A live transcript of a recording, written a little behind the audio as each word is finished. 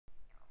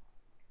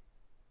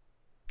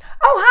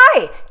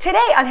Hi!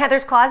 Today on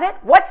Heather's Closet,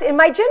 what's in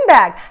my gym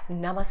bag?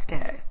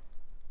 Namaste.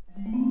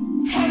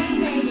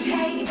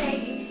 Hey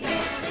baby,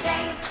 it's the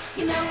day.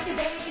 You know your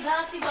baby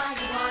loves you while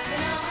you're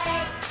walking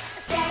away.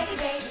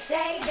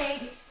 Stay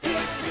baby,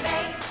 seriously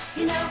baby.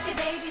 You know your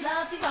baby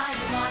loves you while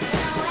you're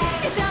walking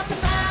away. It felt the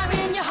fire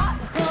in your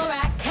heart before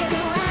I came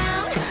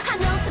around. I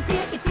know the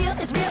fear you feel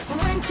is real from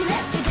when she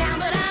let you down,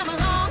 but I'm a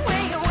long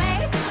way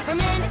away from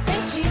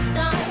anything she's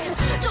done.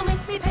 Don't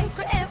make me pay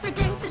for every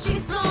drink that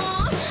she's blown.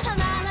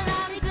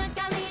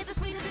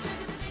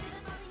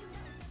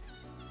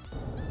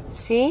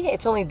 See,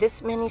 it's only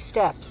this many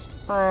steps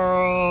to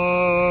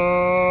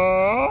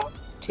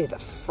the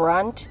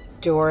front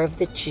door of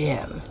the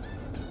gym.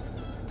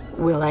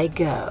 Will I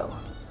go?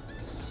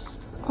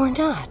 Or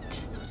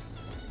not?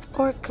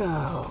 Or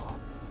go?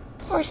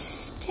 Or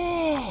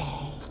stay?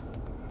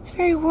 It's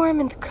very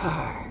warm in the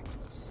car.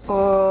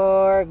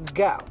 Or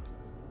go?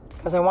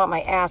 Because I want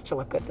my ass to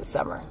look good this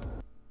summer.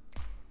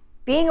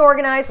 Being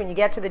organized when you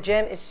get to the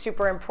gym is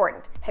super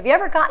important. Have you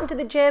ever gotten to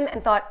the gym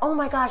and thought, oh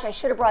my gosh, I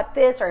should have brought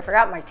this, or I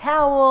forgot my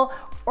towel,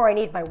 or I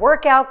need my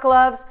workout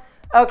gloves?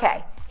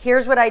 Okay,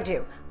 here's what I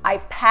do. I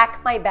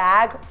pack my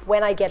bag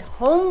when I get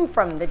home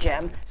from the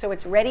gym so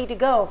it's ready to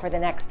go for the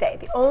next day.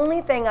 The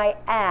only thing I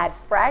add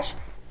fresh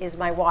is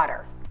my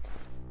water.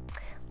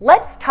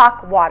 Let's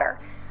talk water.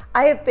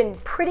 I have been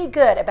pretty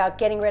good about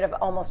getting rid of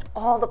almost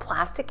all the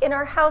plastic in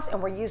our house,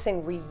 and we're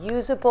using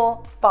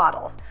reusable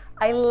bottles.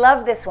 I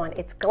love this one.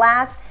 It's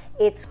glass,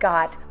 it's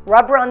got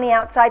rubber on the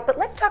outside, but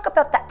let's talk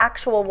about the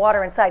actual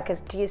water inside,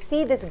 because do you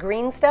see this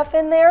green stuff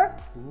in there?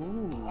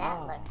 Ooh.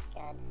 That looks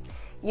good.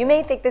 You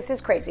may think this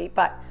is crazy,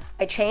 but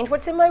I change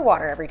what's in my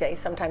water every day.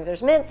 Sometimes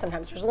there's mint,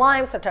 sometimes there's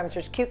lime, sometimes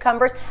there's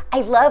cucumbers. I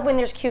love when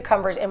there's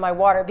cucumbers in my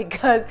water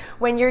because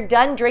when you're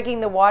done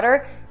drinking the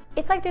water,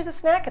 it's like there's a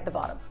snack at the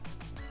bottom.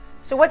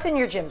 So what's in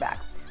your gym bag?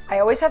 I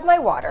always have my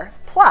water,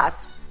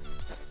 plus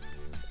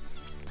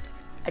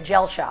a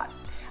gel shot.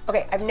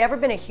 Okay, I've never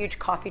been a huge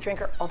coffee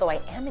drinker, although I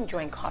am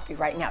enjoying coffee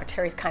right now.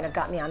 Terry's kind of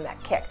got me on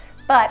that kick.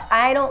 But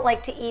I don't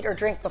like to eat or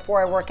drink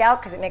before I work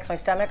out because it makes my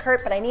stomach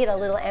hurt, but I need a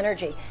little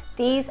energy.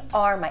 These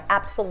are my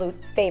absolute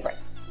favorite.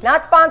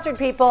 Not sponsored,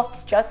 people,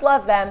 just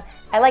love them.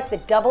 I like the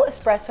double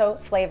espresso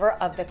flavor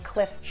of the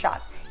Cliff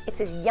shots. It's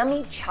this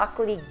yummy,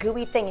 chocolatey,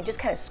 gooey thing. You just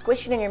kind of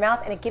squish it in your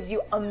mouth and it gives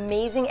you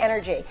amazing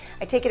energy.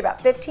 I take it about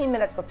 15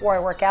 minutes before I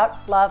work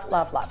out. Love,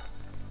 love, love.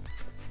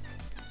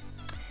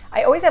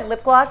 I always have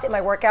lip gloss in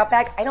my workout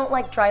bag. I don't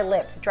like dry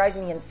lips. It drives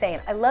me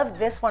insane. I love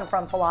this one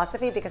from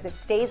Philosophy because it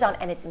stays on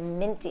and it's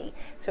minty.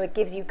 So it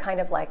gives you kind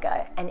of like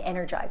an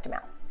energized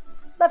mouth.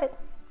 Love it.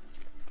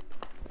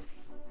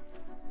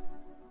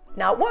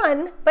 Not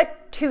one,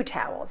 but 2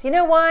 towels. You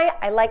know why?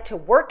 I like to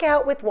work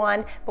out with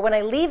one, but when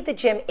I leave the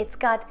gym, it's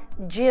got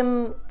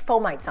gym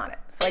fomites on it.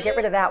 So I get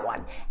rid of that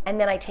one. And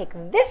then I take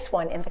this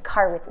one in the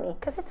car with me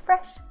because it's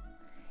fresh.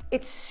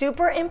 It's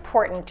super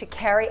important to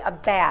carry a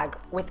bag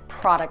with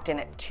product in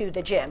it to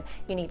the gym.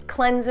 You need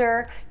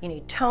cleanser, you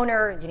need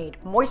toner, you need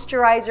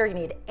moisturizer, you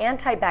need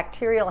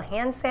antibacterial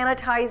hand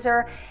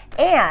sanitizer,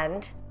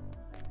 and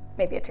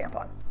maybe a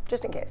tampon,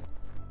 just in case.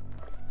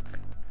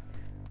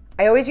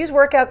 I always use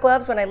workout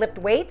gloves when I lift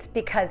weights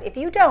because if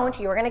you don't,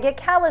 you're gonna get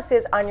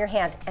calluses on your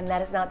hand, and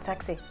that is not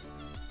sexy.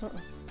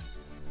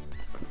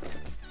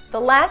 The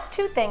last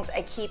 2 things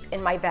I keep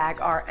in my bag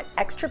are an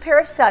extra pair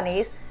of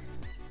sunnies,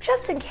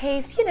 just in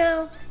case, you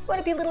know, you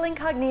wanna be a little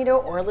incognito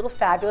or a little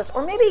fabulous,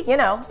 or maybe, you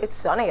know, it's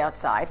sunny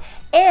outside.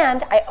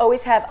 And I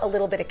always have a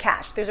little bit of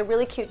cash. There's a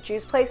really cute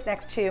juice place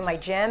next to my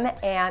gym,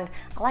 and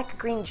I like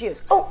green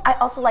juice. Oh, I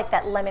also like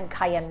that lemon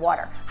cayenne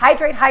water.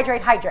 Hydrate,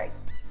 hydrate, hydrate.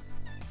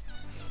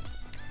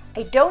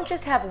 I don't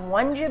just have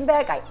one gym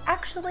bag, I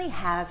actually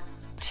have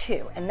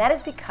 2, and that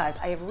is because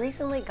I have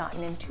recently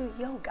gotten into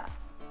yoga.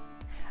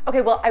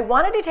 Okay, well, I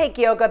wanted to take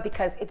yoga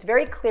because it's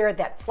very clear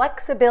that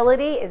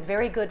flexibility is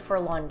very good for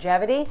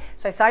longevity.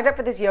 So I signed up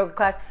for this yoga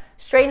class.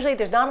 Strangely,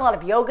 there's not a lot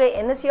of yoga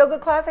in this yoga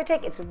class I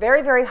take. It's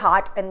very, very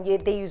hot, and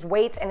they use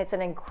weights, and it's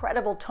an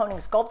incredible toning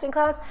sculpting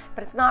class,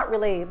 but it's not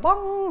really.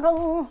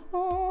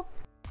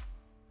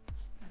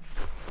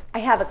 I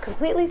have a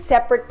completely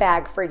separate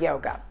bag for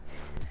yoga.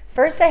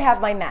 First, I have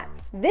my mat.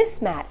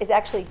 This mat is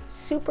actually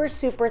super,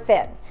 super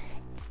thin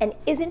and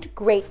isn't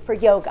great for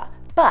yoga,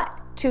 but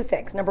 2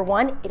 things. Number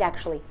 1, it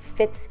actually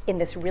fits in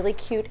this really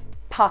cute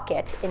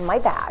pocket in my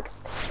bag.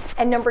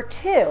 And number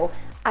 2,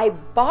 I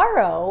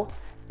borrow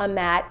a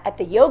mat at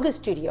the yoga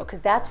studio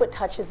because that's what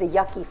touches the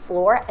yucky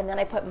floor, and then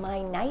I put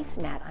my nice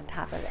mat on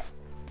top of it.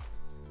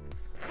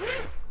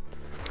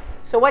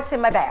 So what's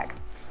in my bag?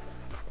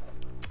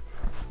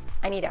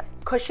 I need a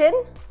cushion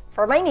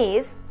for my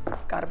knees.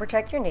 Gotta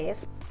protect your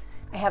knees.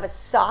 I have a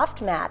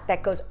soft mat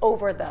that goes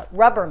over the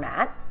rubber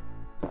mat.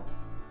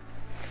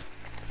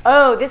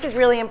 Oh, this is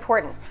really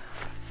important.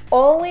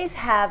 Always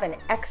have an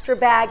extra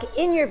bag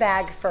in your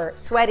bag for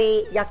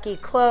sweaty, yucky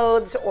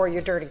clothes, or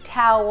your dirty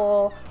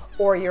towel,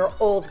 or your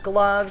old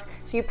gloves.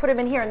 So you put them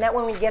in here, and that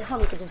when we get home,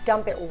 you can just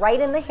dump it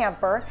right in the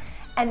hamper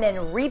and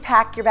then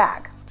repack your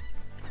bag.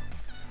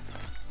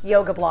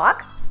 Yoga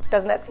block.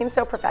 Doesn't that seem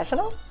so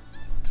professional?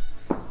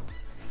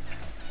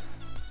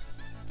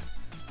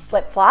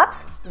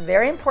 Flip-flops,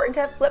 very important to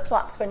have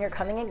flip-flops when you're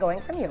coming and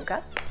going from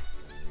yoga.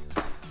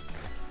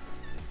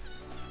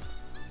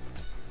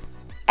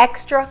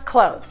 Extra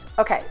clothes.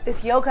 Okay,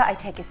 this yoga I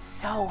take is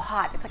so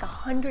hot. It's like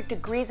 100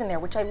 degrees in there,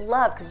 which I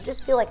love because you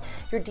just feel like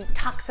you're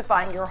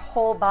detoxifying your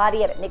whole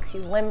body and it makes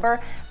you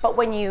limber. But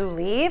when you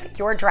leave,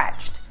 you're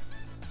drenched.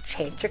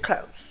 Change your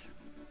clothes.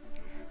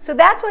 So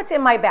that's what's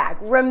in my bag.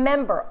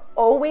 Remember,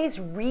 always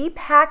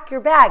repack your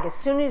bag as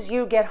soon as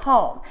you get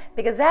home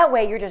because that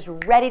way you're just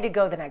ready to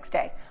go the next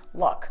day.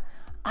 Look,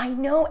 I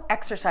know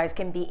exercise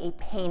can be a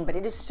pain, but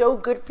it is so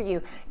good for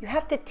you. You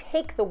have to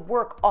take the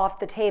work off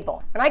the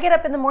table. When I get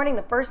up in the morning,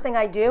 the first thing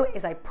I do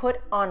is I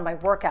put on my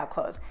workout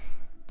clothes.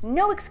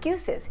 No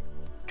excuses.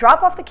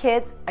 Drop off the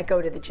kids, I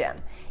go to the gym.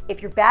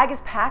 If your bag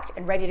is packed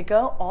and ready to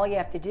go, all you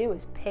have to do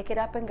is pick it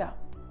up and go.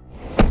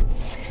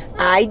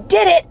 I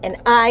did it, and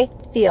I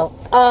feel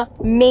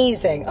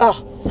amazing.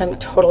 Oh, I'm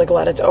totally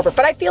glad it's over,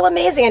 but I feel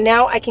amazing, and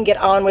now I can get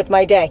on with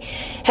my day.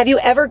 Have you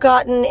ever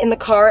gotten in the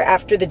car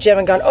after the gym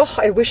and gone, oh,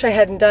 I wish I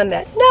hadn't done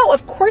that? No,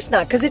 of course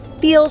not, because it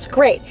feels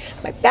great.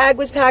 My bag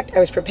was packed,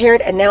 I was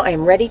prepared, and now I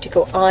am ready to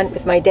go on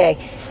with my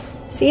day.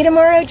 See you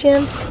tomorrow,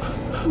 Jim.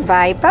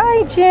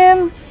 Bye-bye,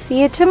 Jim.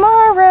 See you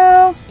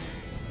tomorrow.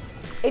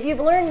 If you've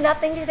learned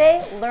nothing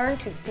today, learn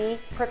to be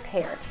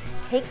prepared.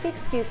 Take the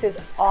excuses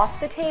off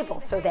the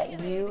table so that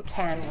you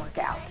can work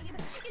out.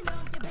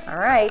 All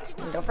right,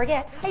 and don't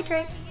forget,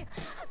 hydrate.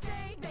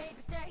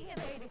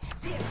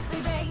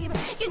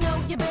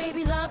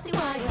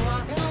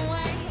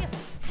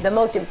 The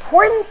most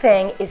important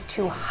thing is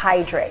to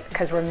hydrate,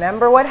 because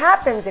remember what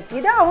happens if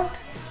you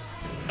don't.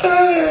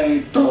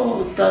 I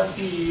don't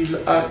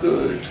feel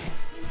good.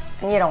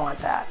 And you don't want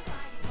that.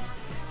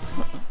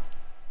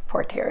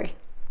 Poor Terry.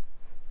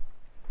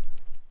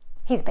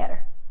 He's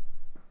better.